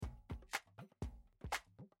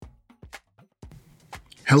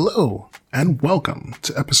Hello, and welcome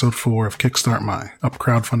to episode 4 of Kickstart My, a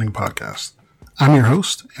crowdfunding podcast. I'm your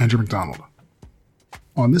host, Andrew McDonald.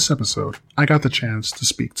 On this episode, I got the chance to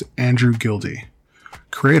speak to Andrew Gildee,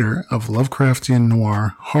 creator of Lovecraftian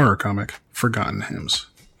noir horror comic Forgotten Hymns,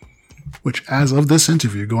 which as of this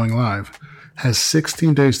interview going live, has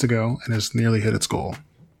 16 days to go and has nearly hit its goal.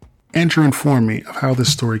 Andrew informed me of how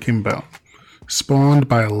this story came about. Spawned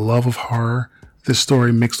by a love of horror, this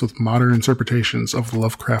story mixed with modern interpretations of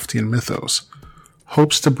Lovecraftian mythos,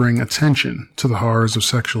 hopes to bring attention to the horrors of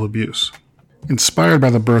sexual abuse. Inspired by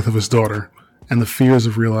the birth of his daughter and the fears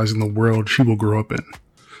of realizing the world she will grow up in,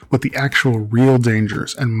 with the actual real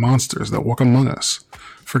dangers and monsters that walk among us,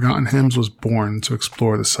 Forgotten Hymns was born to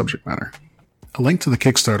explore this subject matter. A link to the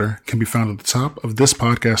Kickstarter can be found at the top of this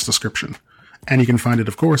podcast description, and you can find it,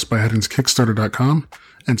 of course, by heading to Kickstarter.com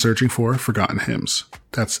and searching for Forgotten Hymns.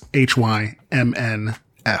 That's Hymns,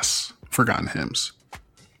 Forgotten Hymns.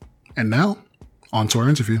 And now, on to our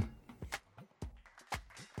interview.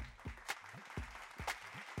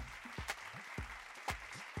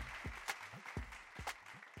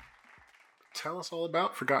 Tell us all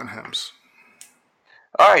about Forgotten Hymns.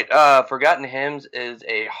 All right, Forgotten Hymns is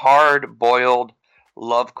a hard-boiled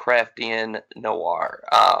Lovecraftian noir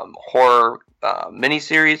horror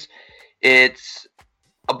miniseries. It's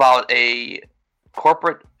about a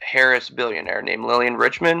corporate Harris billionaire named Lillian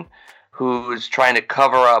Richmond who's trying to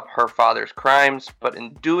cover up her father's crimes, but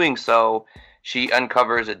in doing so, she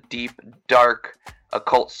uncovers a deep, dark,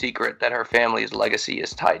 occult secret that her family's legacy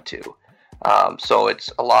is tied to. So it's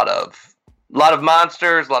a lot of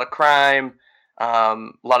monsters, a lot of crime, a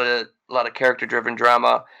lot of character-driven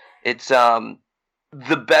drama. It's the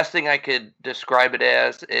best thing I could describe it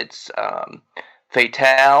as. It's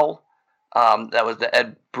Fatale. That was the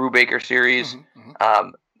Ed Brubaker series,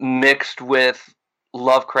 mixed with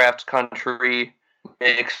Lovecraft's Country,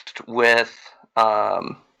 mixed with I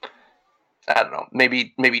don't know,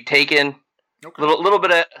 maybe Taken. Okay. Little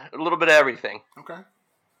bit of everything. Okay.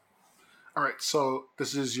 All right. So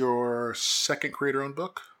this is your second creator-owned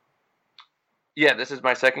book? Yeah, this is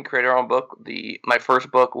my second creator-owned book. My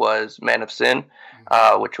first book was Man of Sin,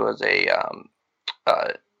 which was a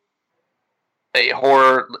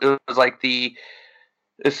horror. It was like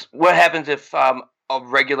what happens if a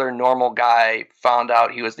regular normal guy found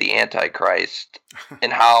out he was the Antichrist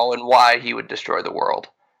and how and why he would destroy the world.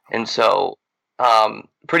 And so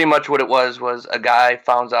pretty much what it was a guy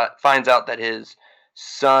finds out that his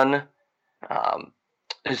son's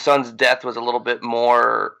death was a little bit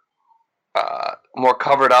more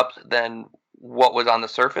covered up than what was on the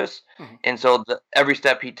surface. And so every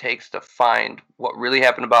step he takes to find what really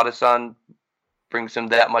happened about his son brings him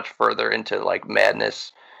that much further into like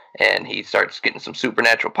madness, and he starts getting some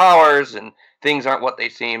supernatural powers and things aren't what they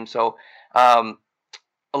seem. So a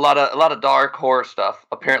lot of dark horror stuff.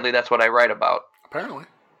 Apparently that's what I write about. Apparently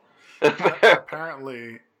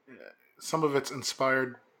some of it's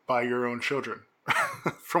inspired by your own children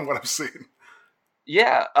from what I've seen.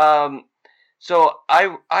 Yeah. So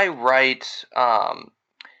I write,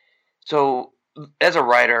 so as a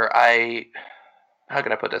writer, how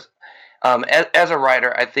can I put this? As a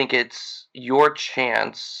writer, I think it's your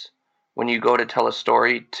chance when you go to tell a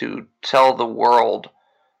story to tell the world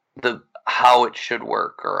how it should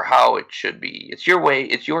work or how it should be. It's your way.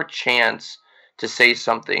 It's your chance to say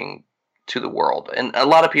something to the world, and a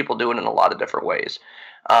lot of people do it in a lot of different ways.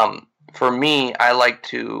 For me, I like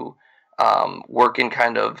to work in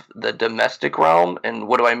kind of the domestic realm, and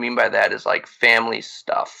what do I mean by that is like family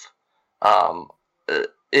stuff.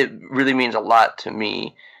 It really means a lot to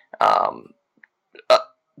me.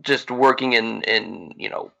 Just working in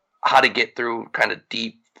how to get through kind of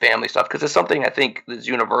deep family stuff, because it's something I think is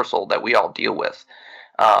universal that we all deal with.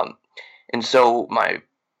 And so my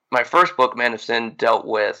first book, Man of Sin, dealt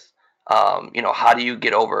with how do you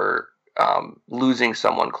get over losing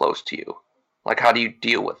someone close to you? Like, how do you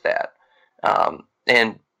deal with that?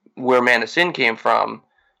 And where Man of Sin came from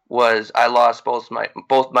was I lost both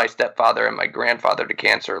my stepfather and my grandfather to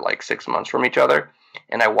cancer like 6 months from each other.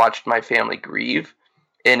 And I watched my family grieve,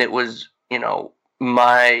 and it was, not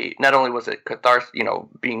only was it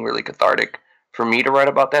being really cathartic for me to write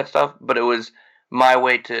about that stuff, but it was my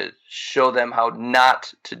way to show them how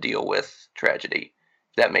not to deal with tragedy,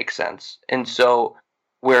 if that makes sense. And so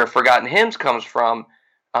where Forgotten Hymns comes from,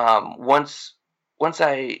 once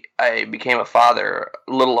I became a father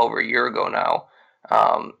a little over a year ago now,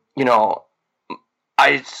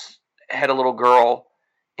 I had a little girl,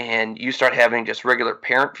 and you start having just regular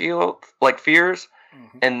parent fears.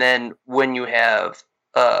 And then when you have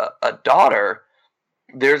a daughter,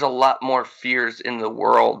 there's a lot more fears in the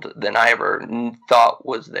world than I ever thought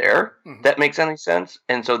was there. Mm-hmm. That makes any sense.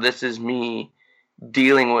 And so this is me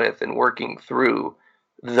dealing with and working through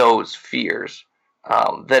those fears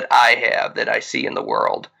that I have, that I see in the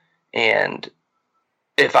world. And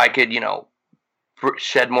if I could,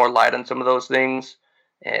 shed more light on some of those things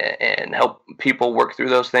and help people work through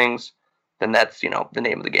those things, then that's, the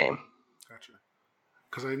name of the game. Gotcha.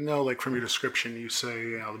 Because I know, like, from your description, you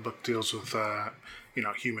say, the book deals with,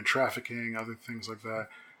 human trafficking, other things like that.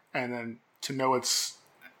 And then to know it's,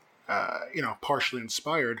 partially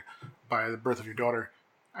inspired by the birth of your daughter,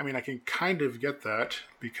 I mean, I can kind of get that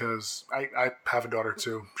because I have a daughter,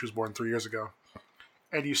 too. She was born 3 years ago.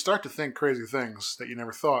 And you start to think crazy things that you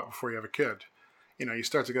never thought before you have a kid. You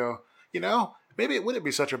start to go, maybe it wouldn't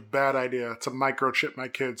be such a bad idea to microchip my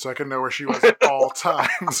kid so I can know where she was at all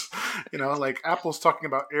times. Like Apple's talking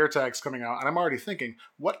about AirTags coming out, and I'm already thinking,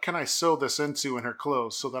 what can I sew this into in her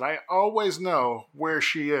clothes so that I always know where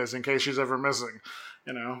she is in case she's ever missing,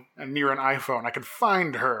 and near an iPhone, I can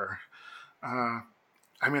find her.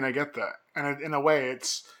 I mean, I get that. And in a way,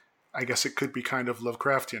 I guess it could be kind of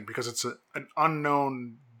Lovecraftian because it's an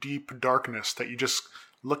unknown deep darkness that you just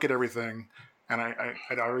look at everything. And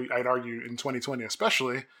I'd argue in 2020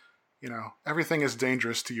 especially, everything is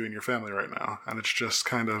dangerous to you and your family right now. And it's just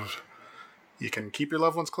kind of, you can keep your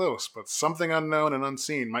loved ones close, but something unknown and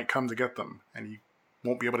unseen might come to get them, and you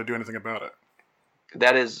won't be able to do anything about it.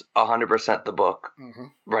 That is 100% the book,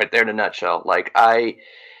 right there in a nutshell. Like, I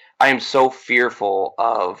am so fearful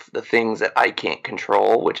of the things that I can't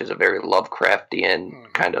control, which is a very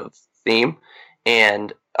Lovecraftian kind of theme.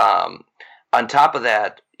 And on top of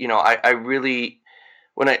that, I really,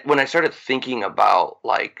 when I started thinking about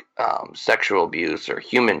like sexual abuse or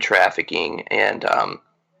human trafficking, and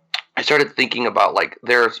I started thinking about like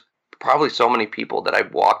there's probably so many people that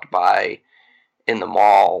I've walked by in the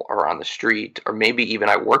mall or on the street, or maybe even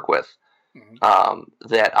I work with,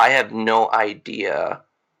 that I have no idea,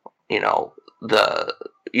 the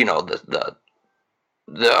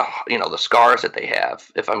scars that they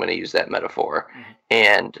have, if I'm going to use that metaphor.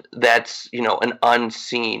 And that's, an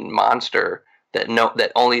unseen monster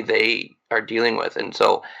that only they are dealing with. And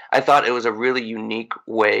so I thought it was a really unique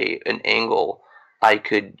way, an angle I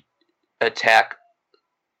could attack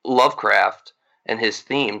Lovecraft and his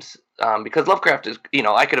themes. Because Lovecraft is,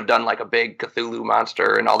 I could have done like a big Cthulhu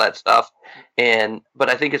monster and all that stuff. But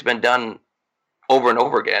I think it's been done over and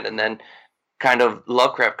over again. And then kind of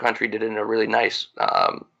Lovecraft Country did it in a really nice,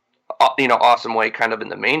 awesome way, kind of in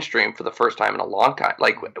the mainstream for the first time in a long time.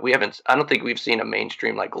 Like I don't think we've seen a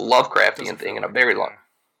mainstream like Lovecraftian thing in a very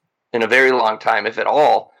long time, if at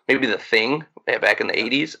all. Maybe The Thing back in the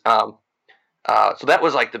 80s. So that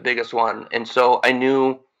was like the biggest one. And so I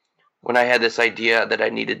knew when I had this idea that I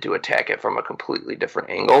needed to attack it from a completely different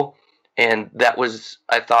angle. And that was,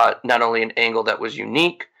 I thought, not only an angle that was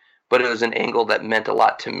unique, but it was an angle that meant a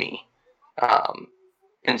lot to me.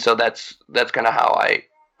 And so that's kind of how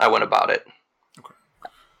I went about it. Okay.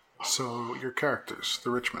 So your characters, the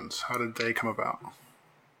Richmonds, how did they come about?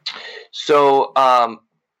 So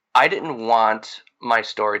I didn't want my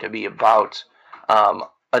story to be about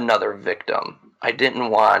another victim. I didn't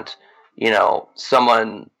want,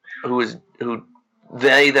 someone who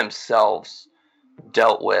they themselves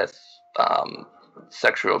dealt with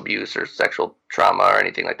sexual abuse or sexual trauma or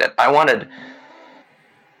anything like that. I wanted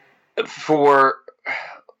for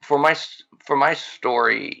my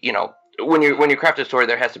story, when you craft a story,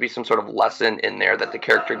 there has to be some sort of lesson in there that the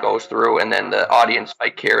character goes through, and then the audience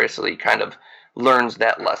vicariously kind of learns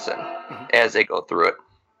that lesson as they go through it.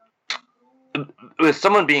 With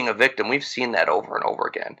someone being a victim, we've seen that over and over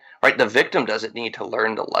again, right? The victim doesn't need to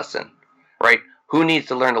learn the lesson, right? Who needs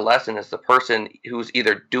to learn the lesson is the person who's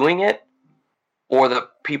either doing it or the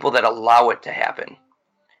people that allow it to happen.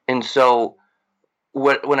 And so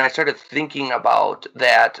when I started thinking about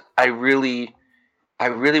that, I really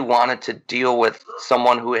wanted to deal with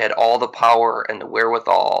someone who had all the power and the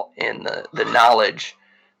wherewithal and the knowledge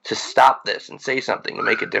to stop this and say something to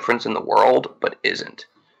make a difference in the world, but isn't.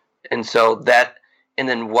 And so and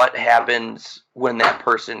then what happens when that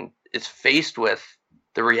person is faced with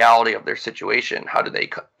the reality of their situation? How do they,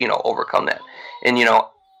 overcome that? And,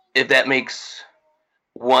 if that makes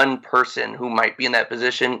one person who might be in that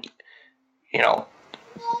position,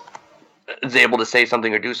 is able to say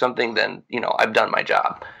something or do something, then, I've done my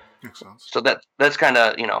job. Makes sense. So that's kind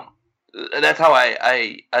of, that's how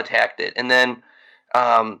I attacked it. And then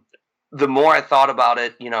the more I thought about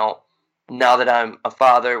it, now that I'm a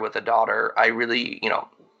father with a daughter, I really,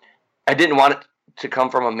 I didn't want it to come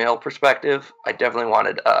from a male perspective. I definitely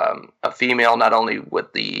wanted a female, not only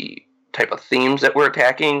with the type of themes that we're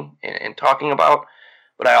attacking and talking about.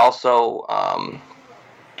 But I also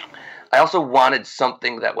wanted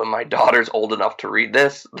something that when my daughter's old enough to read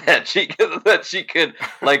this, that she could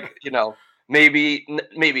like, maybe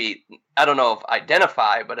I don't know if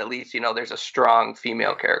identify, but at least there's a strong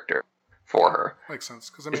female character for her. Makes sense,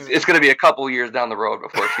 because it's going to be a couple years down the road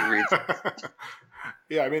before she reads it.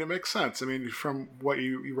 Yeah, I mean, it makes sense. I mean, from what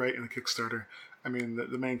you write in the Kickstarter, I mean,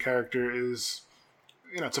 the main character is,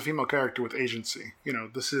 it's a female character with agency.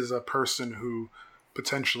 This is a person who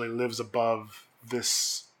potentially lives above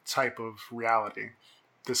this type of reality.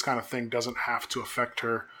 This kind of thing doesn't have to affect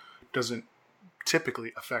her, doesn't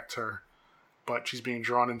typically affect her, but she's being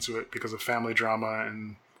drawn into it because of family drama,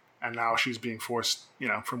 and now she's being forced,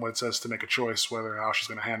 from what it says, to make a choice whether how she's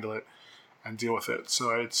going to handle it and deal with it. So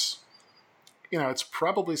it's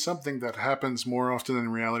probably something that happens more often in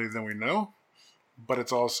reality than we know, but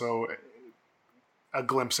it's also a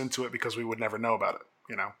glimpse into it because we would never know about it.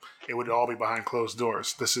 It would all be behind closed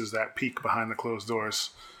doors. This is that peek behind the closed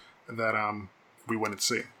doors that we wouldn't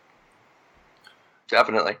see.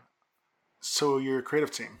 Definitely. So your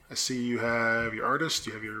creative team, I see you have your artist,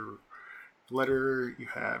 you have your letter, you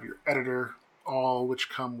have your editor, all which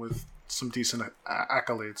come with some decent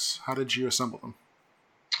accolades. How did you assemble them?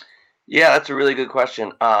 Yeah, that's a really good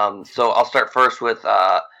question. So I'll start first with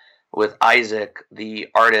Isaac, the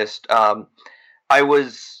artist. I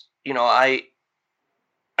was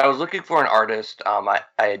looking for an artist. I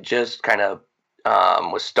had just kind of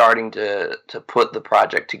was starting to put the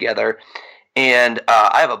project together, and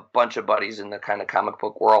I have a bunch of buddies in the kind of comic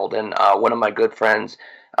book world, and one of my good friends,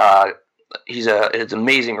 he's an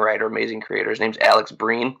amazing writer, amazing creator. His name's Alex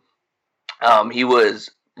Breen. He was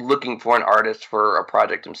looking for an artist for a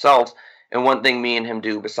project himself, and one thing me and him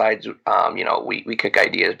do besides, we kick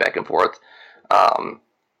ideas back and forth.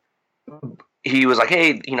 He was like,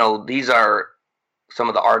 hey, these are some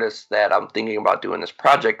of the artists that I'm thinking about doing this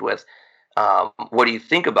project with. What do you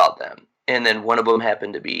think about them? And then one of them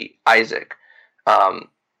happened to be Isaac. And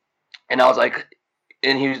I was like,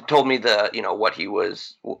 and he told me what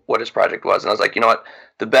his project was. And I was like, you know what?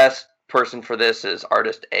 The best person for this is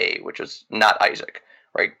artist A, which is not Isaac,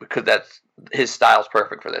 right? Because his style's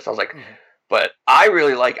perfect for this. I was like, but I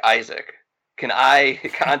really like Isaac. Can I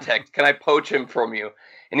poach him from you?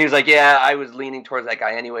 And he was like, yeah, I was leaning towards that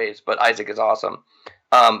guy anyways, but Isaac is awesome.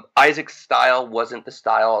 Isaac's style wasn't the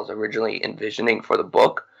style I was originally envisioning for the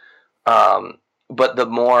book. But the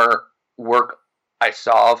more work I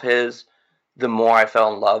saw of his, the more I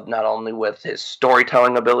fell in love not only with his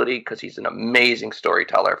storytelling ability, because he's an amazing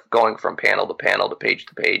storyteller, going from panel to panel to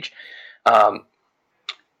page,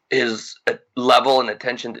 his level and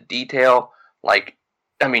attention to detail.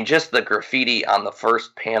 Just the graffiti on the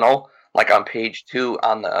first panel, on page 2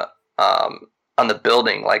 on the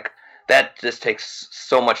building, that just takes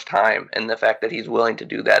so much time, and the fact that he's willing to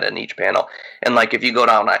do that in each panel. And if you go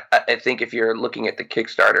down, I think if you're looking at the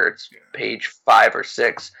Kickstarter, it's page 5 or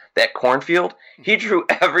 6, that cornfield, he drew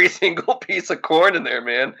every single piece of corn in there,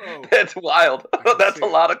 man. Oh, that's wild. That's a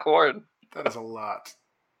lot of corn. That is a lot.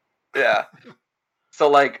 Yeah.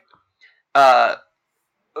 So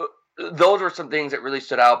those were some things that really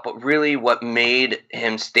stood out, but really what made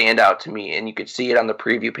him stand out to me, and you could see it on the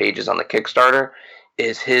preview pages on the Kickstarter,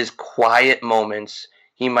 is his quiet moments.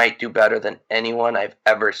 He might do better than anyone I've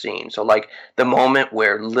ever seen. So the moment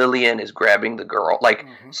where Lillian is grabbing the girl,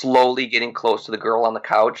 slowly getting close to the girl on the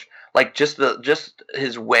couch, just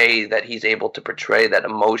his way that he's able to portray that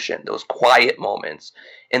emotion, those quiet moments.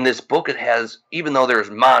 In this book, it has, even though there's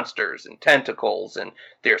monsters and tentacles and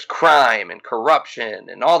there's crime and corruption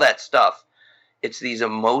and all that stuff, it's these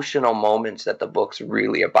emotional moments that the book's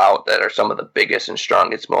really about that are some of the biggest and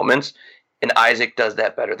strongest moments. And Isaac does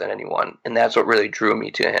that better than anyone. And that's what really drew me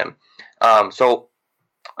to him. So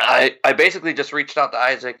I basically just reached out to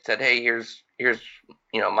Isaac, said, hey, here's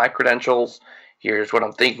my credentials. Here's what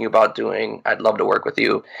I'm thinking about doing. I'd love to work with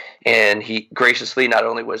you. And he graciously, not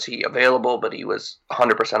only was he available, but he was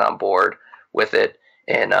 100% on board with it.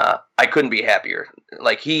 And I couldn't be happier.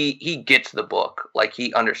 He gets the book.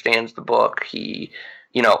 He understands the book.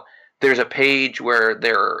 There's a page where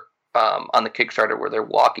they're on the Kickstarter where they're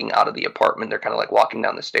walking out of the apartment. They're kind of walking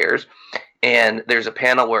down the stairs. And there's a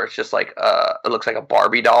panel where it's just it looks like a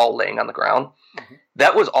Barbie doll laying on the ground. Mm-hmm.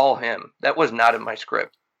 That was all him. That was not in my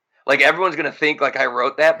script. Everyone's going to think I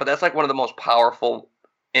wrote that, but that's one of the most powerful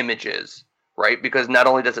images, right? Because not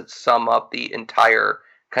only does it sum up the entire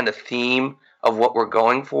kind of theme of what we're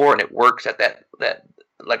going for, and it works at that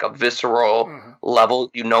a visceral level,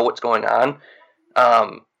 what's going on.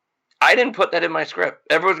 I didn't put that in my script.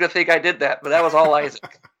 Everyone's going to think I did that, but that was all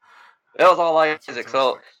Isaac. That was all Isaac.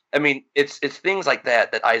 So I mean, it's things like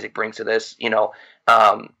that Isaac brings to this.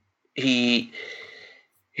 Um, he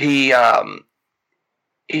he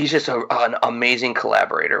he's just an amazing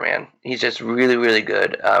collaborator, man. He's just really, really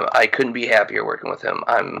good. I couldn't be happier working with him.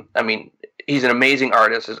 I mean, he's an amazing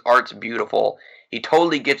artist. His art's beautiful. He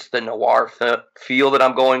totally gets the noir feel that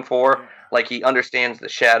I'm going for. Like he understands the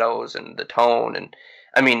shadows and the tone, and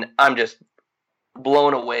I mean, I'm just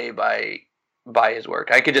blown away by his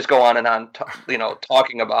work. I could just go on and on,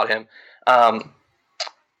 talking about him.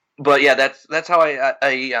 But yeah, that's how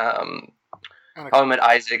how I met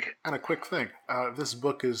Isaac. And a quick thing, this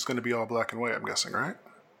book is going to be all black and white, I'm guessing, right?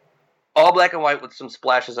 All black and white with some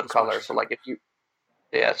splashes of color. So like if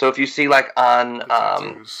you see like on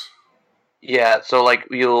so like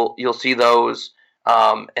you'll see those,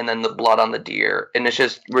 and then the blood on the deer, and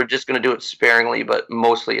we're just gonna do it sparingly, but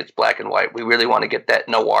mostly it's black and white. We really want to get that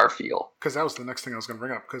noir feel. Because that was the next thing I was going to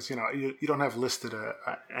bring up. Because you don't have listed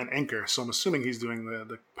an inker, so I'm assuming he's doing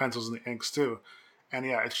the pencils and the inks too. And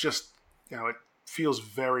yeah, it's just it feels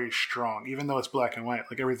very strong, even though it's black and white.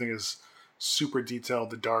 Like everything is super detailed.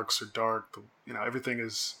 The darks are dark. Everything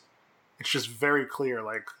is. It's just very clear,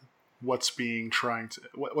 like what he's trying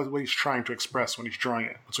to express when he's drawing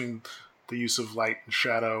it, between the use of light and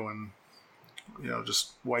shadow and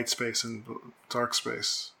just white space and dark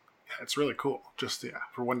space. Yeah, it's really cool. Just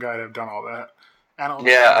for one guy to have done all that, and all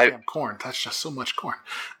that corn. That's just so much corn.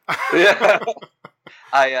 Yeah.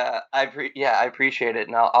 I appreciate it,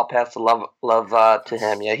 and I'll pass the love to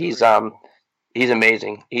him. Yeah, he's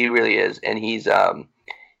amazing. He really is, and he's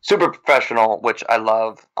super professional, which I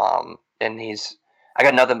love. And I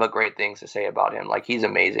got nothing but great things to say about him. Like he's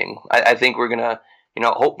amazing. I think we're gonna,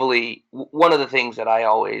 hopefully one of the things that I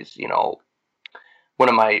always, one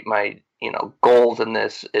of my goals in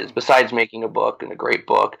this is, besides making a book and a great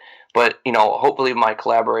book, but hopefully my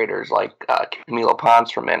collaborators like Camilo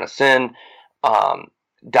Ponce from Man of Sin,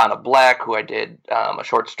 Donna Black, who I did a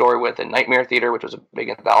short story with in Nightmare Theater, which was a big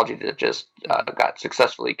anthology that just got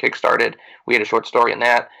successfully kickstarted. We had a short story in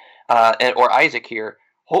that, or Isaac here.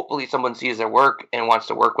 Hopefully someone sees their work and wants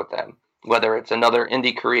to work with them, whether it's another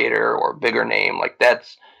indie creator or bigger name. Like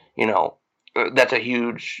that's a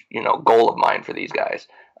huge goal of mine for these guys,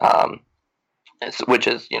 which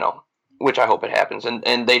I hope it happens,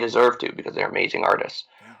 and they deserve to, because they're amazing artists.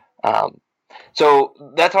 So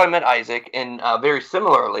that's how I met Isaac, and very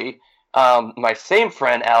similarly, my same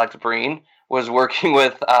friend Alex Breen was working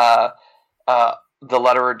with the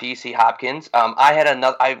letterer DC Hopkins.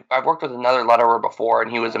 I've worked with another letterer before,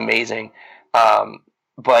 and he was amazing.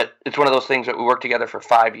 But it's one of those things that we worked together for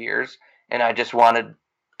 5 years, and I just wanted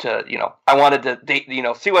to,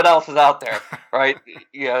 see what else is out there, right?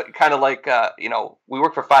 Kind of like, we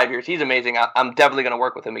worked for 5 years. He's amazing. I'm definitely going to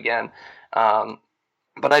work with him again.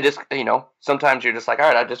 But I just, sometimes you're just like, all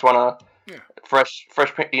right, I just want to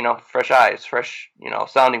fresh eyes, fresh,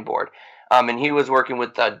 sounding board. And he was working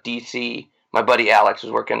with DC. My buddy Alex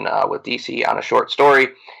was working with DC on a short story,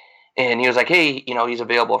 and he was like, hey, he's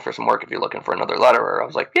available for some work if you're looking for another letterer. I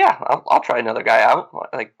was like, yeah, I'll try another guy out.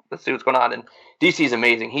 Like, let's see what's going on. And DC's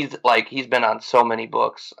amazing. He's been on so many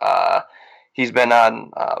books. He's been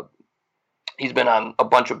on a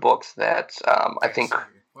bunch of books that I think.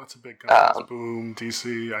 Lots of big companies. Boom,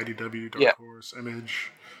 DC, IDW, Dark Horse,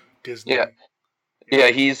 Image, Disney. Yeah.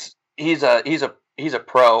 He's a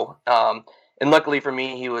pro. And luckily for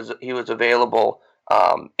me, he was available,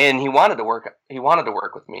 and he wanted to work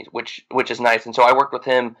with me, which is nice. And so I worked with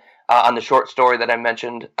him on the short story that I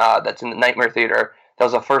mentioned, that's in the Nightmare Theater. That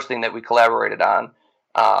was the first thing that we collaborated on.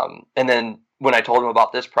 And then when I told him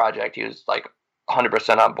about this project, he was like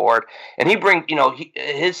 100% on board. And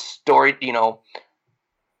his story,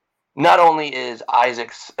 not only is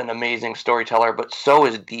Isaac's an amazing storyteller, but so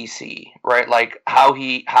is DC, right? Like how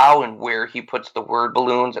and where he puts the word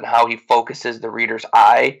balloons and how he focuses the reader's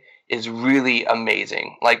eye is really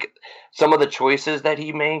amazing. Like some of the choices that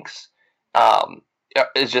he makes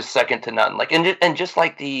is just second to none. Like and just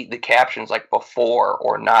like the captions, like before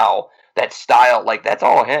or now, that style, like that's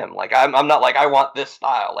all him. Like I'm not like I want this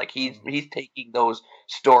style. Like he's taking those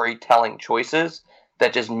storytelling choices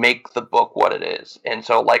that just make the book what it is. And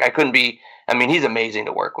so like he's amazing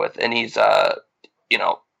to work with, and he's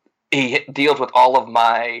he deals with all of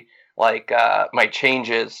my my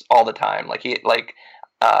changes all the time. Like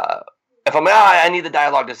if I'm I need the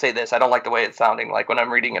dialogue to say this, I don't like the way it's sounding like when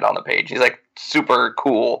I'm reading it on the page. He's like super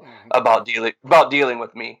cool about dealing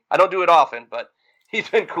with me. I don't do it often, but he's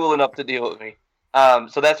been cool enough to deal with me.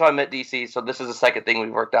 So that's how I met DC. So this is the second thing we've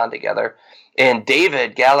worked on together. And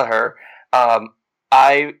David Gallagher,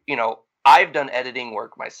 I've done editing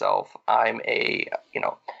work myself. I'm a,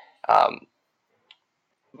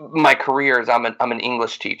 my career is I'm an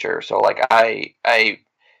English teacher, so like I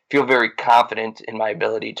feel very confident in my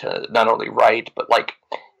ability to not only write but like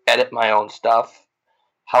edit my own stuff.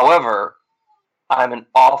 However, I'm an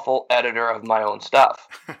awful editor of my own stuff,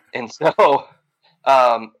 and so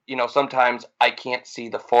sometimes I can't see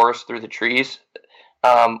the forest through the trees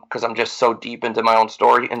because I'm just so deep into my own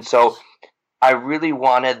story, and so I really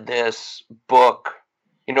wanted this book.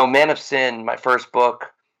 Man of Sin, my first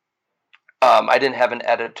book. I didn't have an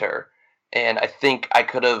editor, and I think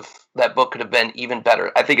that book could have been even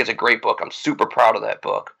better. I think it's a great book. I'm super proud of that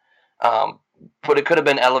book, but it could have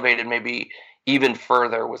been elevated maybe even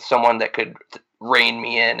further with someone that could rein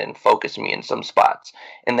me in and focus me in some spots.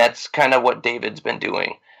 And that's kind of what David's been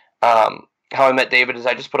doing. How I met David is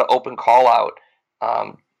I just put an open call out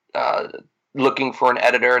um, uh, looking for an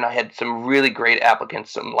editor, and I had some really great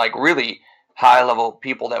applicants, some like really high level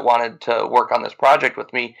people that wanted to work on this project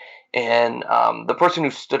with me. And the person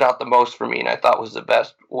who stood out the most for me and I thought was the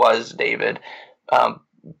best was David. Um,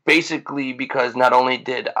 Basically, because not only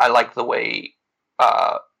did I like the way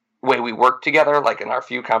we worked together, like in our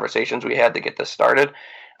few conversations we had to get this started,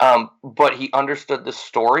 but he understood the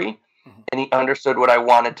story and he understood what I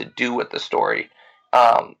wanted to do with the story.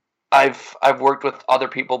 I've worked with other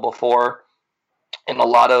people before, and a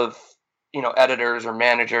lot of editors or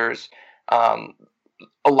managers. Um,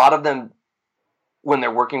 a lot of them, when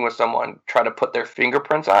they're working with someone, try to put their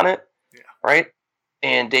fingerprints on it, Yeah. right?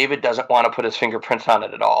 And David doesn't want to put his fingerprints on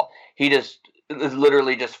it at all. He just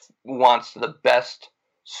literally just wants the best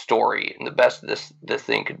story and the best this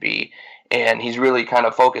thing could be. And he's really kind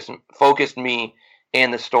of focused me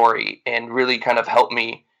and the story, and really kind of helped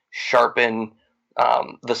me sharpen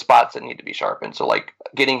the spots that need to be sharpened. So like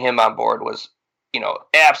getting him on board was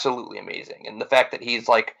absolutely amazing. And the fact that he's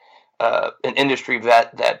like an industry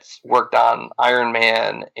vet that's worked on Iron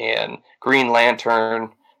Man and Green Lantern,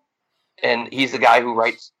 and he's the guy who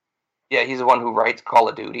writes. Yeah, he's the one who writes Call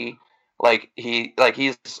of Duty. He's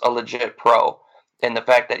a legit pro, and the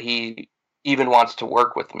fact that he even wants to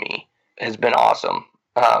work with me has been awesome.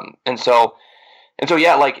 And so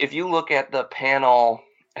yeah, like if you look at the panel,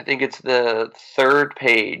 I think it's the third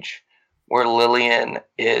page where Lillian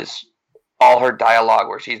is all her dialogue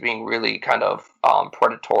where she's being really kind of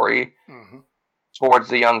predatory towards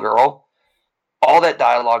the young girl. All that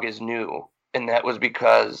dialogue is new, and that was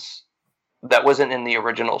because that wasn't in the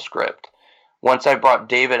original script. Once I brought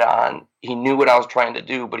David on, he knew what I was trying to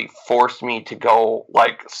do, but he forced me to go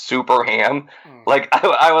like super ham. Like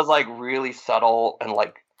I was like really subtle, and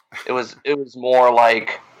like it was more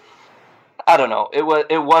like, I don't know. It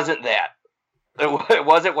wasn't that. It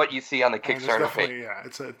wasn't what you see on the Kickstarter page.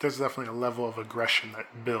 Yeah, there's definitely a level of aggression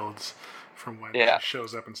that builds from when he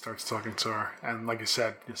shows up and starts talking to her, and like you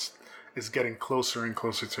said, is getting closer and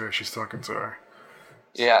closer to her. She's talking to her.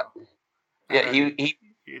 So, yeah. He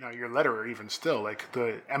your letterer, even still, like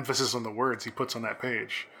the emphasis on the words he puts on that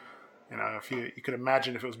page. If you could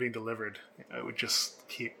imagine if it was being delivered, it would just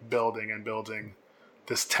keep building and building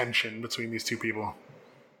this tension between these two people.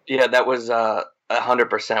 Yeah, that was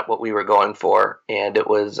 100% what we were going for, and it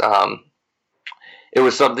was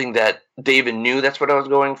something that David knew that's what I was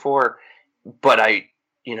going for, but I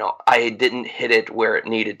didn't hit it where it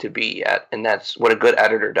needed to be yet, and that's what a good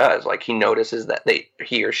editor does. Like he notices that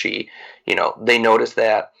he or she, they notice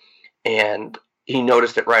that, and he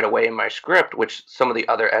noticed it right away in my script, which some of the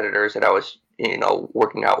other editors that I was,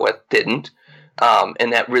 working out with didn't,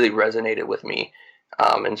 and that really resonated with me.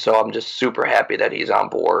 And so I'm just super happy that he's on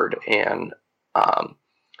board, and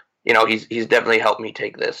he's definitely helped me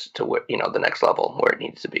take this to the next level where it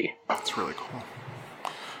needs to be. That's really cool.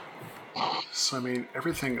 So, I mean,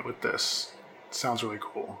 everything with this sounds really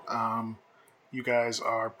cool. You guys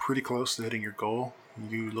are pretty close to hitting your goal.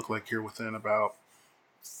 You look like you're within about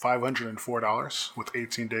 $504 with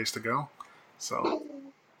 18 days to go. So,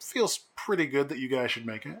 feels pretty good that you guys should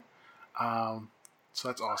make it. So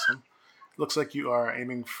that's awesome. Looks like you are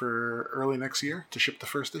aiming for early next year to ship the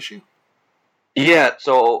first issue. Yeah,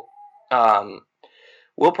 so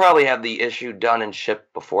we'll probably have the issue done and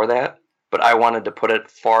shipped before that. But I wanted to put it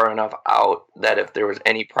far enough out that if there was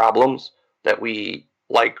any problems that we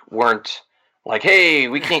weren't like, hey,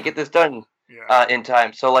 we can't get this done in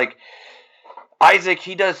time. So like Isaac,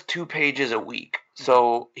 he does 2 pages a week.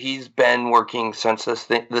 So he's been working since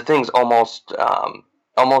the thing's almost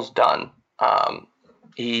done.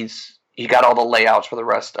 He got all the layouts for the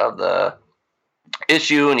rest of the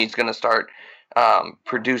issue, and he's going to start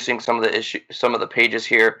producing some of the pages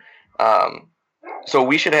here. So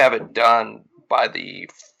we should have it done by the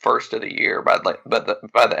first of the year, by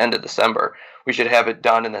the end of December. We should have it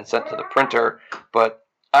done and then sent to the printer. But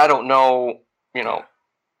I don't know,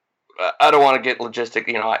 I don't want to get logistic.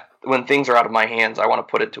 When things are out of my hands, I want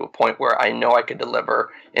to put it to a point where I know I can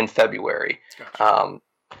deliver in February. Gotcha.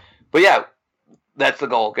 But yeah, that's the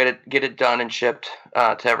goal. Get it done and shipped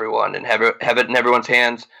to everyone, and have it in everyone's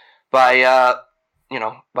hands by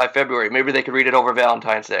by February. Maybe they could read it over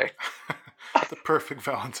Valentine's Day. The perfect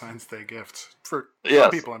Valentine's Day gift for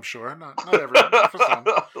some people, I'm sure. Not everyone. For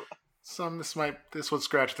some. This would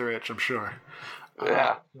scratch their itch, I'm sure.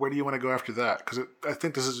 Yeah. Where do you want to go after that? Because I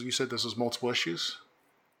think you said this was multiple issues.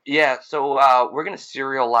 Yeah, so we're going to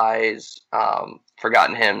serialize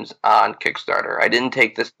Forgotten Hymns on Kickstarter. I didn't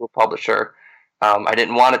take this to a publisher. I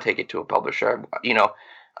didn't want to take it to a publisher.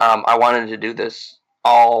 I wanted to do this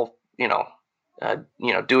all, do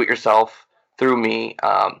it yourself through me.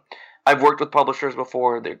 I've worked with publishers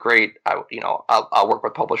before. They're great. I'll work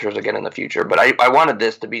with publishers again in the future. But I wanted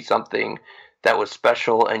this to be something that was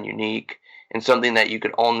special and unique, and something that you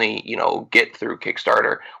could only, get through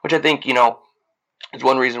Kickstarter, which I think, is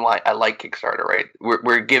one reason why I like Kickstarter, right?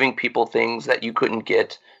 We're giving people things that you couldn't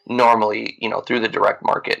get normally, through the direct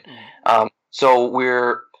market. So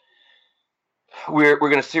we're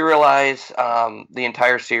going to serialize the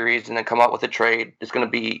entire series and then come out with a trade. It's going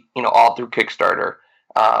to be, all through Kickstarter.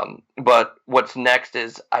 But what's next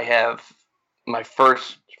is I have my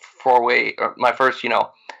first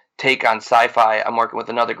take on sci-fi. I'm working with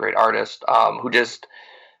another great artist who just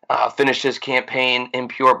finished his campaign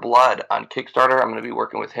Impure Blood on Kickstarter. I'm going to be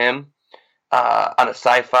working with him on a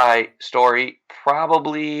sci-fi story.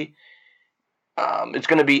 Probably it's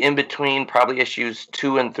going to be in between probably issues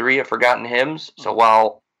 2 and 3 of Forgotten Hymns. So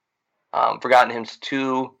while Forgotten Hymns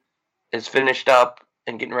 2 is finished up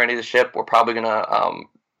and getting ready to ship, we're probably going to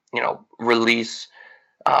release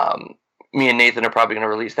me and Nathan are probably going to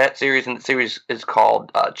release that series, and the series is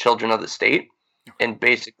called Children of the State. And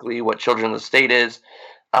basically what Children of the State is,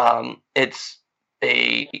 it's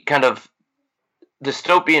a kind of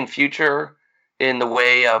dystopian future in the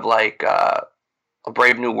way of like a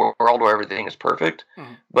Brave New World where everything is perfect.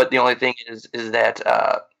 But the only thing is that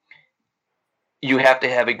you have to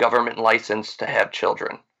have a government license to have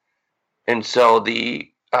children. And so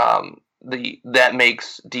that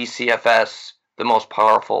makes DCFS the most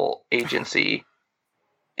powerful agency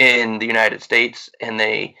in the United States, and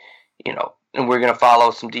they, and we're going to follow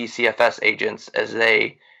some DCFS agents as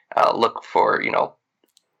they look for,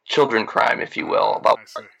 children crime, if you will, about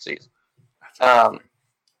pregnancies.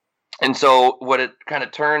 And so what it kind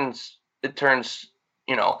of turns, there's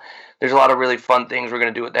a lot of really fun things we're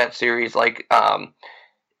going to do with that series. Like,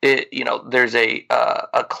 there's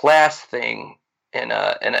a class thing and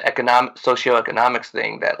an socioeconomics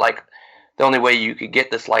thing that, like, the only way you could get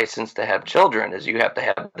this license to have children is you have to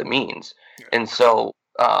have the means. Yeah. And so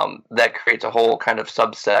that creates a whole kind of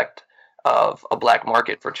subsect of a black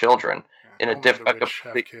market for children in a different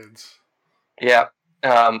kids. Yeah.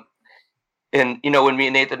 And when me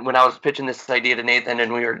and Nathan, when I was pitching this idea to Nathan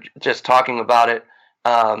and we were just talking about it,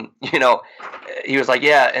 he was like,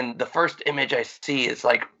 yeah, and the first image I see is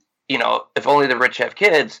like, if only the rich have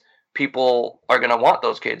kids, people are going to want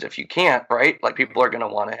those kids. If you can't, right? Like, people are going to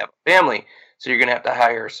want to have a family. So you're going to have to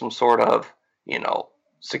hire some sort of,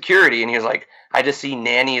 security. And he was like, I just see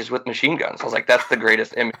nannies with machine guns. I was like, that's the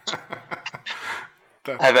greatest image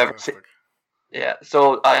I've ever seen. Yeah.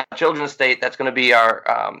 So Children of State, that's going to be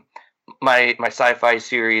our, my sci-fi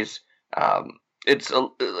series. It's a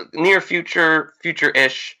near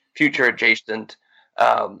future-ish, future adjacent.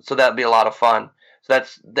 So that'd be a lot of fun. So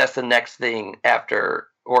that's the next thing after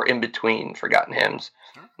or in between Forgotten Hymns.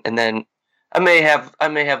 And then I may have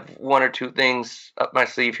one or two things up my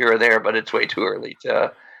sleeve here or there, but it's way too early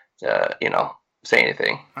to say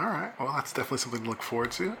anything. All right. Well, that's definitely something to look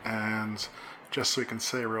forward to. And just so we can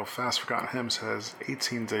say real fast, Forgotten Hymns has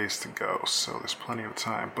 18 days to go, so there's plenty of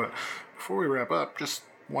time. But before we wrap up, just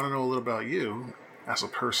want to know a little about you as a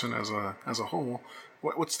person, as a whole.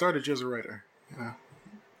 What started you as a writer?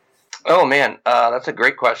 Oh man, that's a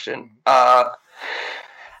great question.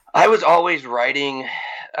 I was always writing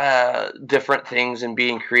different things and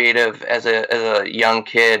being creative as a young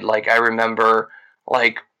kid. Like, I remember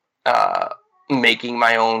making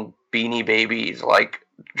my own Beanie Babies, like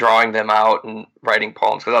drawing them out and writing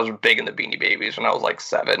poems, because I was big in the Beanie Babies when I was like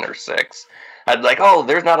 7 or 6. I'd like, oh,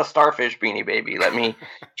 there's not a starfish Beanie Baby. Let me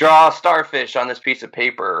draw a starfish on this piece of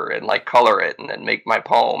paper and like color it and then make my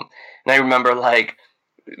poem. And I remember like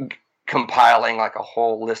compiling like a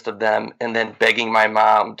whole list of them and then begging my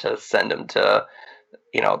mom to send them to,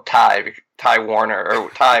 Ty Warner or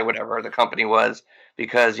Ty, whatever the company was,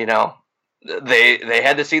 because, they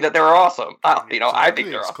had to see that they were awesome. I think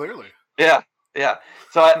they're awesome. Clearly. Yeah. Yeah.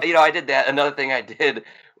 So I did that. Another thing I did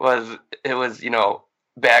was,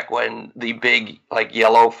 back when the big like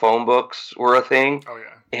yellow phone books were a thing. Oh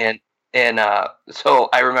yeah. And so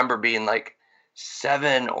I remember being like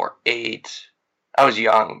 7 or 8. I was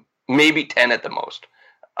young, maybe 10 at the most.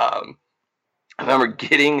 I remember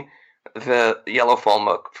getting the yellow phone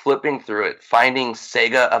book, flipping through it, finding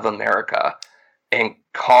Sega of America, and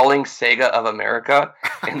calling Sega of America,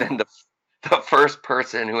 and then the first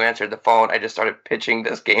person who answered the phone, I just started pitching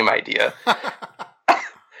this game idea,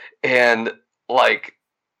 and like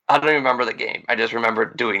I don't even remember the game. I just remember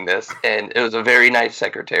doing this, and it was a very nice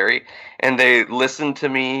secretary, and they listened to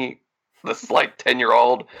me, this like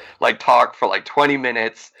 10-year-old, like talk for like 20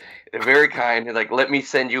 minutes. They're very kind. They're like, let me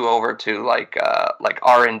send you over to like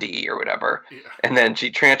R&D or whatever. Yeah. And then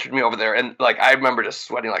she transferred me over there, and like I remember just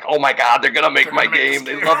sweating, like, oh my god, they're gonna make my game.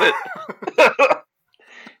 They love it.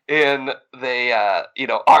 And they,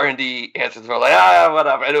 R&D answers the phone like,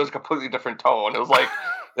 whatever, and it was a completely different tone. It was like,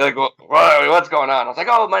 they're like, what's going on? I was like,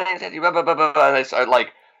 oh, my name's Andy, blah, blah, blah, blah. And I started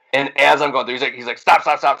like, and as I'm going through, he's like, stop.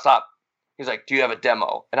 He's like, do you have a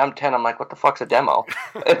demo? And I'm 10. I'm like, what the fuck's a demo?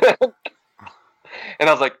 And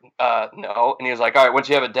I was like, no. And he was like, all right, once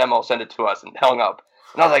you have a demo, send it to us, and hung up.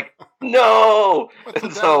 And I was like, no. What's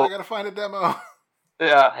and a demo? I gotta find a demo.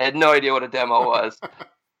 Yeah, I had no idea what a demo was.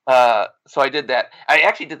 So I did that. I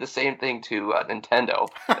actually did the same thing to Nintendo.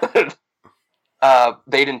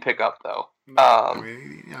 They didn't pick up though. No, I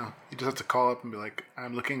mean, you just have to call up and be like,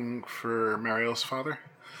 "I'm looking for Mario's father."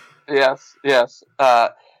 Yes.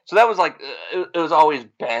 So that was like it was always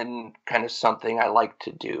been kind of something I like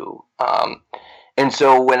to do. And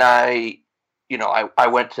so when I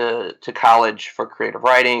went to college for creative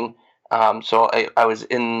writing. So I was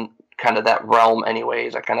in kind of that realm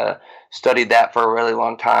anyways. I kind of studied that for a really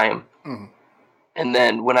long time. Mm-hmm. And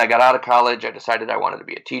then when I got out of college, I decided I wanted to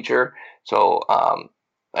be a teacher. So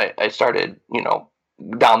I started,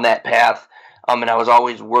 down that path. And I was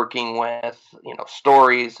always working with,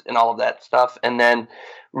 stories and all of that stuff. And then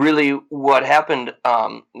really what happened,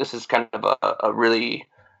 this is kind of a really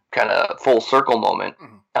kind of full circle moment.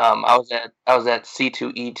 Mm-hmm. I was at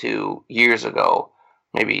C2E2 years ago,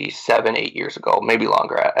 maybe 7-8 years ago, maybe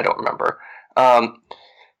longer. I don't remember.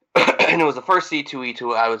 And it was the first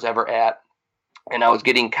C2E2 I was ever at. And I was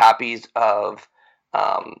getting copies of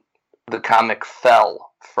the comic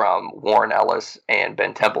Fell from Warren Ellis and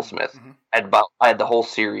Ben Templesmith. Mm-hmm. I had the whole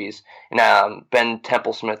series, and Ben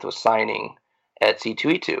Templesmith was signing at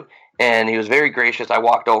C2E2, and he was very gracious. I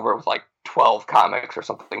walked over with like 12 comics or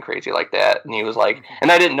something crazy like that, and he was like,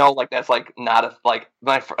 and I didn't know like that's like not a like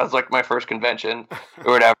my was like my first convention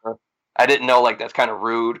or whatever. I didn't know like that's kind of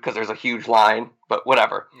rude because there's a huge line, but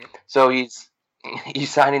whatever. Yep. So he's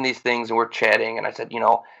signing these things, and we're chatting, and I said,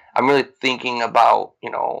 I'm really thinking about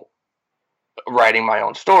writing my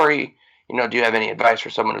own story. Do you have any advice for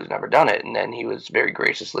someone who's never done it? And then he was very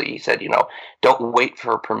graciously, he said, don't wait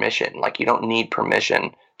for permission. Like, you don't need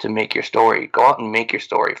permission to make your story. Go out and make your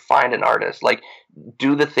story. Find an artist. Like,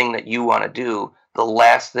 do the thing that you want to do. The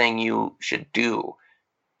last thing you should do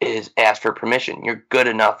is ask for permission. You're good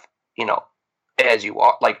enough, as you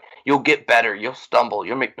are. Like, you'll get better. You'll stumble.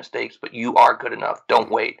 You'll make mistakes, but you are good enough. Don't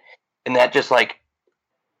wait. And that just, like,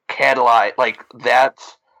 catalyzed, like,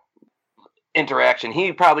 that's interaction.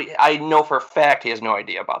 I know for a fact he has no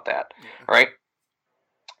idea about that, right?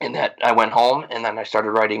 And that I went home, and then I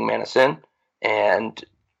started writing Man of Sin, and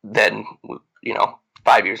then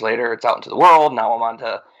 5 years later it's out into the world. Now I'm on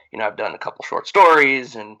to I've done a couple short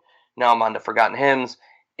stories, and now I'm on to Forgotten Hymns.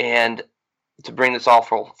 And to bring this all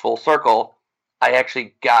full circle, I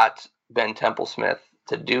actually got Ben Templesmith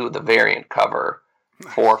to do the variant cover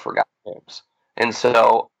for Forgotten Hymns, and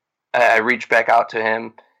so I reached back out to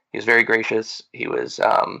him. He was very gracious. He was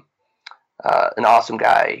an awesome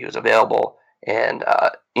guy. He was available, and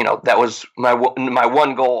that was my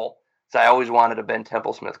one goal. So I always wanted a Ben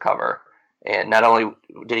Templesmith cover, and not only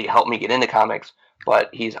did he help me get into comics, but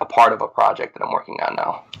he's a part of a project that I'm working on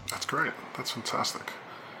now. That's great. That's fantastic.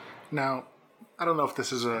 Now, I don't know if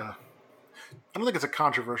this is I don't think it's a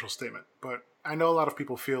controversial statement, but I know a lot of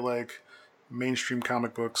people feel like mainstream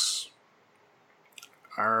comic books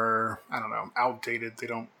are, outdated. They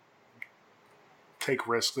don't take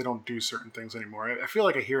risks. They don't do certain things anymore. I feel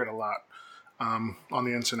like I hear it a lot on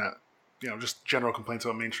the internet, just general complaints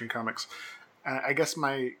about mainstream comics. And I guess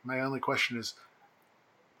my only question is,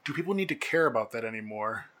 do people need to care about that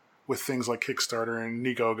anymore with things like Kickstarter and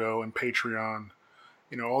Indiegogo and Patreon?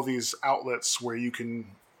 All these outlets where you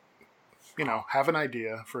can, have an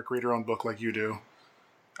idea for a creator-owned book like you do,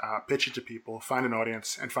 pitch it to people, find an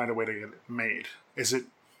audience, and find a way to get it made. Is it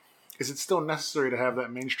still necessary to have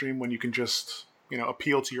that mainstream when you can just,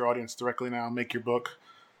 appeal to your audience directly now, make your book,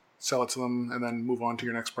 sell it to them, and then move on to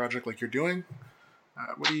your next project like you're doing?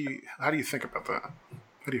 How do you think about that?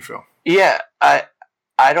 How do you feel? Yeah, I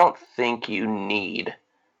don't think you need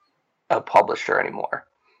a publisher anymore.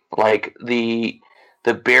 Like the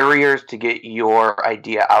barriers to get your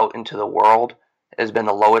idea out into the world has been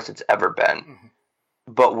the lowest it's ever been. Mm-hmm.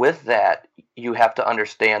 But with that, you have to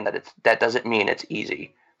understand that that doesn't mean it's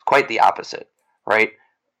easy. It's quite the opposite, right?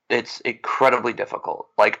 It's incredibly difficult.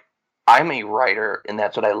 Like, I'm a writer, and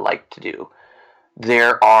that's what I like to do.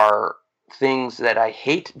 There are things that I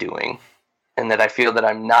hate doing and that I feel that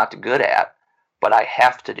I'm not good at, but I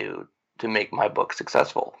have to do to make my book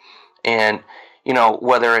successful. And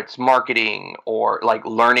whether it's marketing or like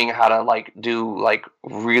learning how to like do like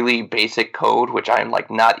really basic code, which I'm like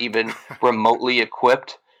not even remotely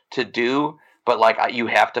equipped to do, but like you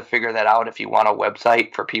have to figure that out if you want a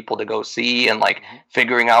website for people to go see, and like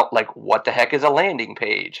figuring out like what the heck is a landing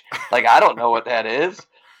page. Like, I don't know what that is.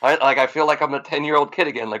 Like, I feel like I'm a 10-year-old kid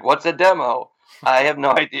again. Like, what's a demo? I have no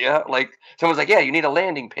idea. Like, someone's like, yeah, you need a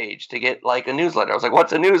landing page to get like a newsletter. I was like,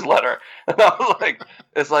 what's a newsletter? And I was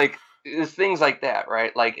like, it's things like that,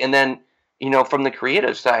 right? Like, and then, from the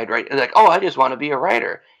creative side, right? It's like, oh, I just want to be a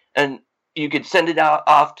writer. And you could send it out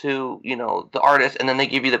off to, the artist, and then they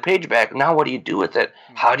give you the page back. Now, what do you do with it?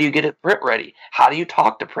 How do you get it print ready? How do you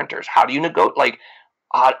talk to printers? How do you negotiate? Like,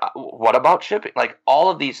 what about shipping? Like, all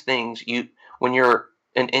of these things, when you're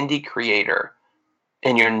an indie creator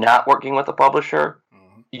and you're not working with a publisher,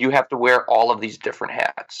 you have to wear all of these different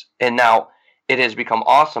hats. And now it has become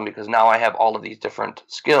awesome because now I have all of these different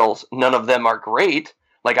skills. None of them are great.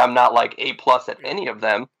 Like, I'm not like A+ at any of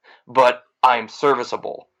them, but I'm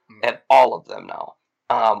serviceable at all of them now,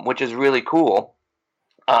 which is really cool.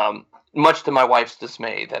 Much to my wife's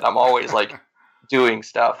dismay that I'm always like doing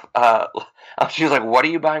stuff. She was like, what are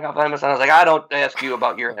you buying off Amazon? I was like, I don't ask you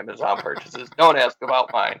about your Amazon purchases. Don't ask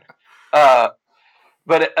about mine. But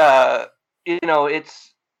I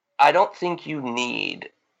don't think you need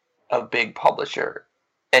a big publisher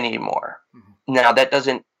anymore. Now, that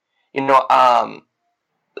doesn't, the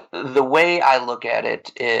way I look at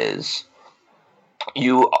it is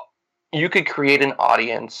you could create an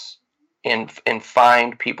audience and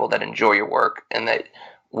find people that enjoy your work and that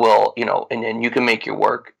will, and then you can make your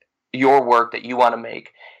work that you want to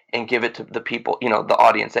make and give it to the people, the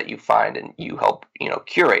audience that you find and you help,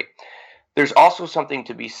 curate. There's also something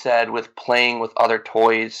to be said with playing with other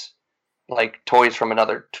toys, like toys from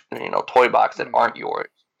another, toy box that aren't yours.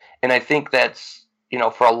 And I think that's,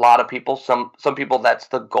 for a lot of people, some people, that's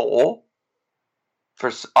the goal. For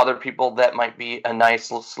other people, that might be a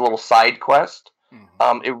nice little side quest.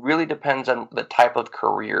 It really depends on the type of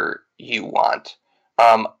career you want.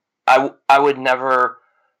 I would never,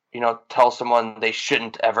 tell someone they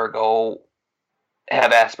shouldn't ever go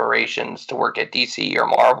have aspirations to work at DC or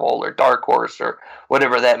Marvel or Dark Horse or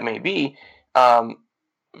whatever that may be.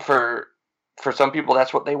 For some people,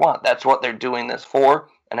 that's what they want. That's what they're doing this for,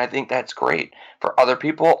 and I think that's great. For other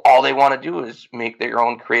people, all they want to do is create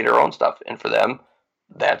their own stuff, and for them,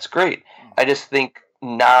 that's great. I just think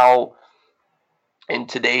now, in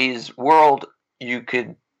today's world, you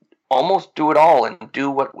could almost do it all and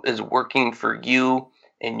do what is working for you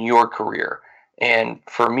in your career. And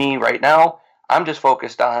for me right now, I'm just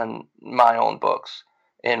focused on my own books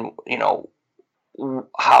and,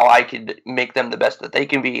 how I could make them the best that they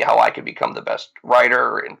can be, how I could become the best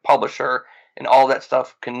writer and publisher and all that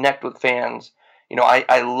stuff, connect with fans.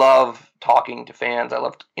 I love talking to fans. I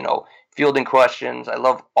love, fielding questions. I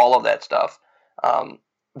love all of that stuff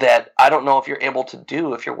that I don't know if you're able to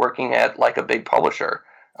do if you're working at like a big publisher.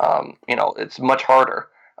 It's much harder.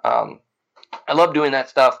 I love doing that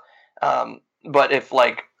stuff. But if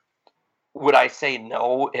would I say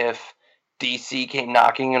no if DC came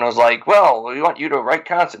knocking and was like, well, we want you to write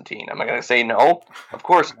Constantine? Am I going to say no? Of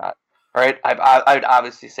course not. All right. I'd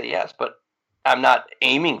obviously say yes, but I'm not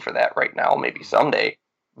aiming for that right now. Maybe someday.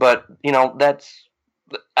 But,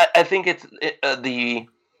 I think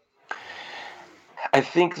I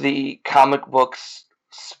think the comic books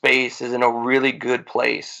space is in a really good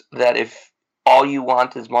place that if all you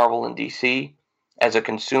want is Marvel and DC as a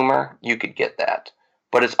consumer, you could get that.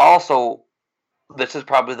 But it's also, this is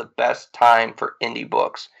probably the best time for indie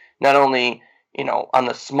books. Not only, on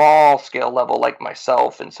the small scale level like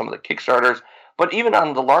myself and some of the Kickstarters, but even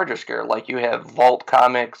on the larger scale, like you have Vault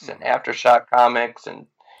Comics and Aftershock Comics and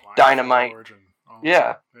Dynamite.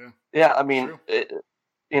 Yeah. I mean,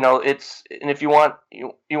 it's, and if you want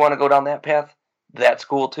to go down that path, that's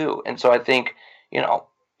cool too. And so I think,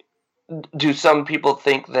 do some people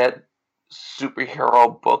think that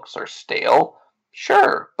superhero books are stale?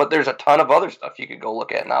 Sure, but there's a ton of other stuff you could go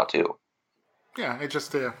look at now too. Yeah, it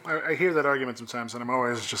just I hear that argument sometimes, and I'm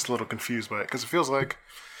always just a little confused by it because it feels like,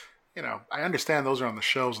 I understand those are on the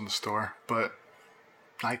shelves in the store, but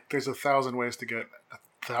like there's 1,000 ways to get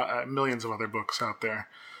millions of other books out there,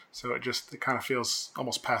 so it kind of feels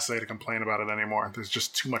almost passe to complain about it anymore. There's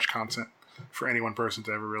just too much content for any one person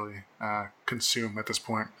to ever really consume at this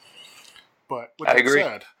point. But with I that agree.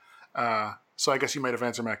 said, so I guess you might have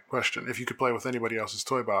answered my question. If you could play with anybody else's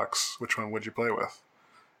toy box, which one would you play with?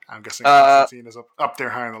 I'm guessing Uh, Constantine is up there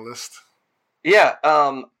high on the list. yeah.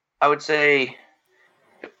 I would say.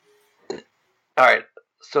 All right.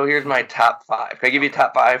 So here's my top five. Can I give you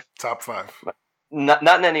top five? Top five. Not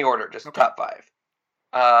in any order, just Okay. top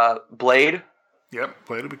five. Blade, Yep,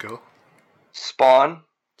 Blade would be cool. Spawn,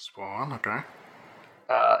 Spawn, okay.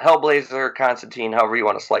 Hellblazer, Constantine, however you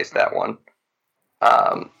want to slice that one.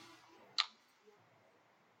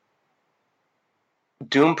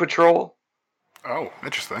 Doom Patrol, Oh,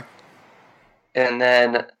 interesting. and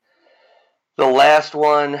then the last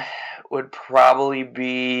one would probably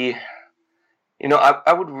be.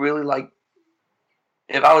 I would really like,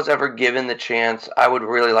 if I was ever given the chance, I would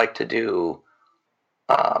really like to do.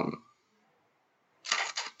 I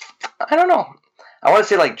don't know. I want to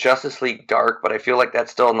say like Justice League Dark, but I feel like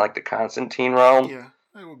that's still in like the Constantine realm. Yeah,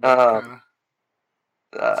 it would be Uh, kind of.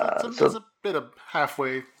 It's so a bit of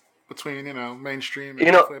halfway between, mainstream and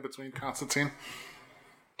you know, halfway between Constantine.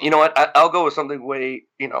 you know what? I'll go with something way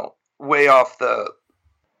off the.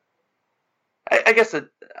 I guess I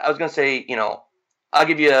was gonna say, I'll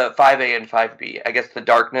give you a 5A and 5B. I guess the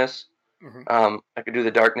Darkness. Mm-hmm. I could do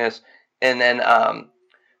the Darkness, and then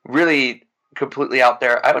really completely out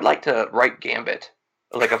there. I would like to write Gambit,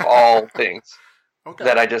 like of all things Okay.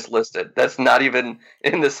 that I just listed. That's not even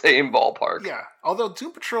in the same ballpark. Yeah, although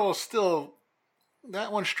Doom Patrol is still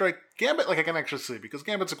that one strike Gambit. Like I can actually see because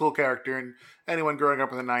Gambit's a cool character, and anyone growing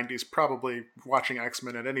up in the '90s probably watching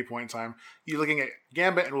X-Men at any point in time, you're looking at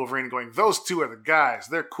Gambit and Wolverine going, "Those two are the guys.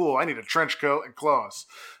 They're cool. I need a trench coat and claws."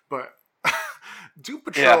 But Doom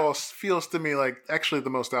Patrol feels to me like actually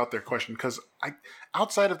the most out there question because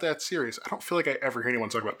outside of that series, I don't feel like I ever hear anyone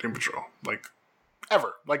talk about Doom Patrol like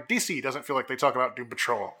ever. Like DC doesn't feel like they talk about Doom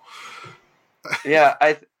Patrol. Yeah,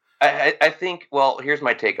 I think. Well, here's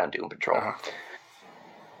my take on Doom Patrol. Uh-huh.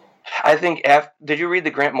 I think. Did you read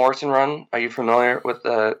the Grant Morrison run? Are you familiar with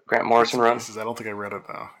the Grant Morrison run? I don't think I read it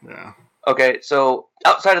though. Yeah. Okay, so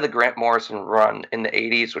outside of the Grant Morrison run in the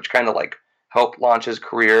 '80s, which kind of like helped launch his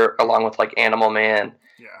career, along with like Animal Man,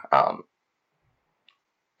 Yeah.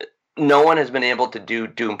 No one has been able to do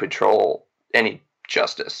Doom Patrol any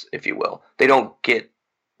justice, if you will. They don't get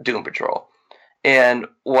Doom Patrol. And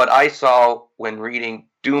what I saw when reading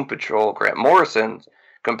Doom Patrol, Grant Morrison,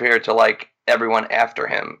 compared to like everyone after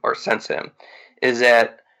him or since him, is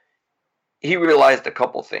that he realized a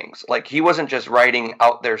couple things. Like he wasn't just writing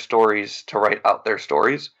out their stories to write out their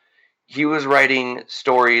stories. He was writing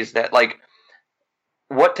stories that like,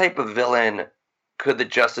 what type of villain could the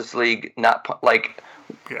Justice League not like?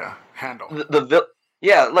 Yeah. Handle.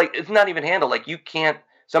 Yeah, like it's not even handle. Like you can't.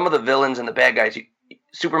 Some of the villains and the bad guys,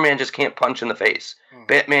 Superman just can't punch in the face.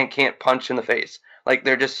 Batman can't punch in the face. Like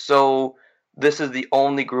they're just so. This is the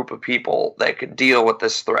only group of people that could deal with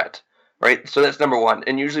this threat, right? So that's number one.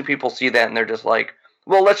 And usually people see that and they're just like,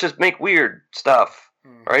 well, let's just make weird stuff,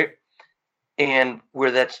 right? And where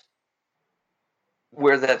that's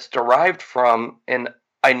derived from, and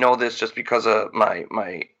I know this just because of my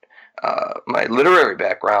literary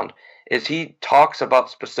background, is he talks about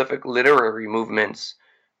specific literary movements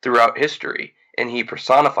throughout history, and he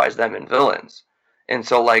personifies them in villains. And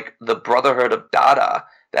so, like the Brotherhood of Dada,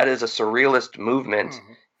 that is a surrealist movement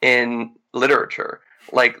in literature.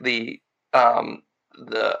 Like I'm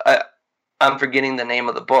forgetting the name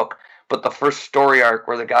of the book, but the first story arc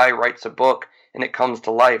where the guy writes a book and it comes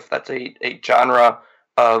to life, that's a genre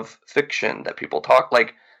of fiction that people talk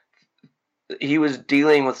like. He was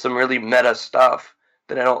dealing with some really meta stuff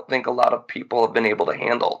that I don't think a lot of people have been able to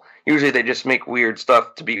handle. Usually they just make weird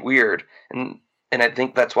stuff to be weird, and I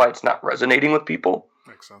think that's why it's not resonating with people.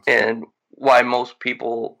 Makes sense. And why most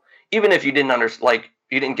people, even if you didn't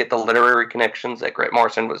you didn't get the literary connections that Grant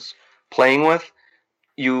Morrison was playing with,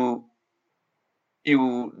 you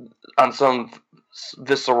on some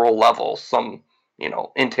visceral level, some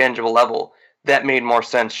intangible level, that made more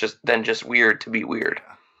sense than just weird to be weird.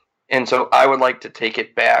 And so I would like to take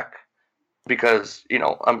it back because,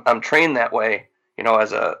 I'm trained that way,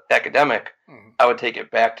 as a academic. I would take it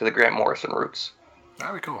back to the Grant Morrison roots.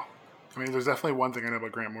 That'd be cool. I mean, there's definitely one thing I know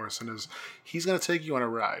about Grant Morrison is he's going to take you on a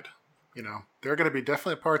ride. There are going to be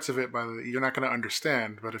definitely parts of it you're not going to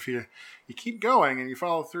understand, but if you keep going and you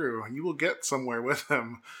follow through, you will get somewhere with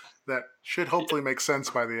him. that should hopefully make sense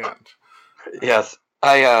by the end. Yes.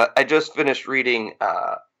 I just finished reading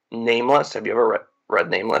Nameless. Have you ever read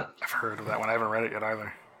Nameless? I've heard of that one. I haven't read it yet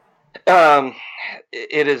either.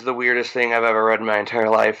 It is the weirdest thing I've ever read in my entire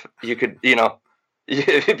life. You could,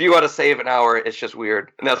 if you want to save an hour, it's just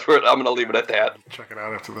weird, and that's where I'm going to leave it at that. Check it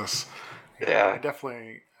out after this. Yeah.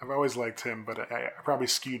 I've always liked him, but I probably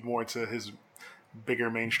skewed more to his bigger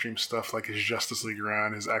mainstream stuff, like his Justice League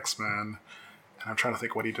run, his X-Men, and I'm trying to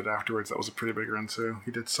think what he did afterwards. That was a pretty big run too.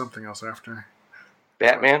 He did something else after.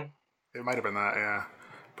 Batman? It might have been that, yeah.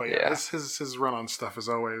 But yeah, his run on stuff is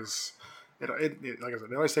always, it like I said,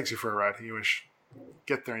 it always takes you for a ride. You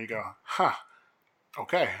get there and you go, huh,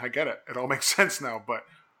 okay, I get it. It all makes sense now, but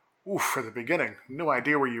oof, for the beginning, no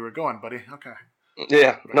idea where you were going, buddy. Okay.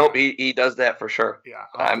 Yeah, nope, he does that for sure. Yeah,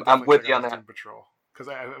 I'm with you on that. Patrol, because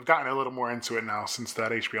I've gotten a little more into it now since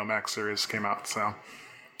that HBO Max series came out, so I'll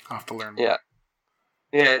have to learn more.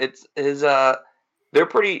 Yeah, it's his. They're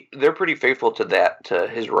pretty faithful to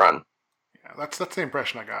his run. Yeah, that's the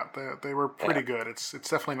impression I got. They were pretty good. It's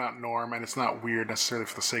definitely not norm, and it's not weird necessarily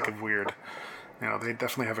for the sake of weird. They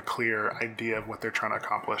definitely have a clear idea of what they're trying to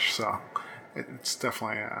accomplish. So it's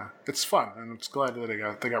definitely it's fun, and it's glad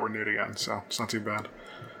that they got renewed again. So it's not too bad.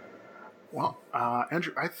 Well,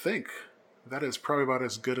 Andrew, I think that is probably about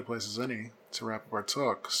as good a place as any to wrap up our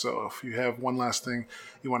talk. So if you have one last thing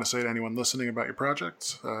you want to say to anyone listening about your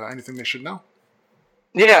project, anything they should know?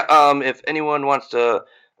 Yeah, if anyone wants to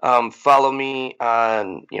follow me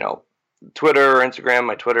on, Twitter or Instagram,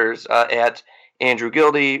 my Twitter's at Andrew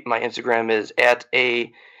Gildy. My Instagram is at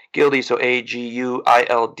 @agilde, so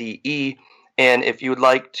AGUILDE. And if you would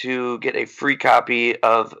like to get a free copy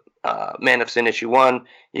of Man of Sin issue 1,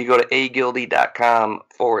 you go to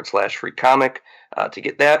agilde.com/free comic to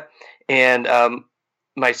get that. And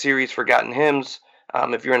my series Forgotten Hymns,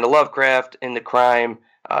 if you're into Lovecraft, into crime,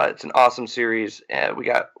 it's an awesome series. We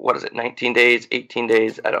got, 19 days, 18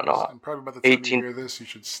 days? I don't know. And probably by the time you hear this, you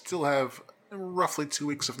should still have roughly 2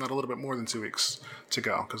 weeks, if not a little bit more than 2 weeks to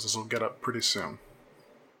go, because this will get up pretty soon.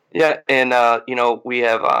 Yeah, and we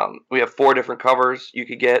have 4 different covers you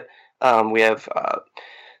could get. We have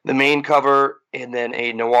the main cover, and then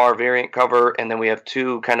a noir variant cover, and then we have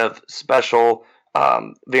 2 kind of special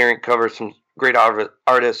variant covers from great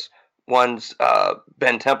artists. One's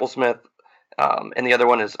Ben Templesmith. And the other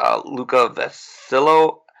one is Luca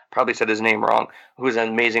Vasillo, probably said his name wrong, who's an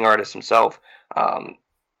amazing artist himself.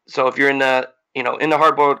 So if you're into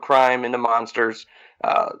hard-boiled crime, into monsters,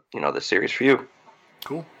 this series for you.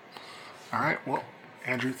 Cool. All right. Well,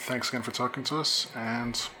 Andrew, thanks again for talking to us,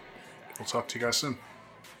 and we'll talk to you guys soon.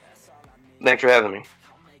 Thanks for having me.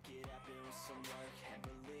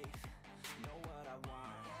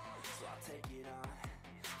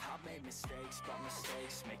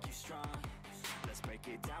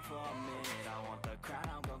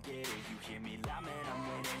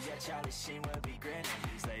 Charlie Sheen will be grinning.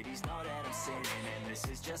 These ladies know that I'm sinning, and this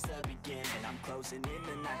is just the beginning. I'm closing in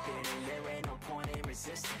the night inning. There ain't no point in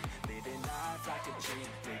resisting. Living life like a dream,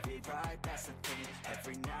 live it right, that's the thing.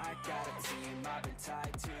 Every night got a team, I've been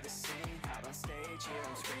tied to the scene. Out on stage, here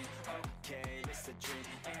on screen. Okay, it's a dream,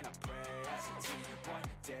 and I pray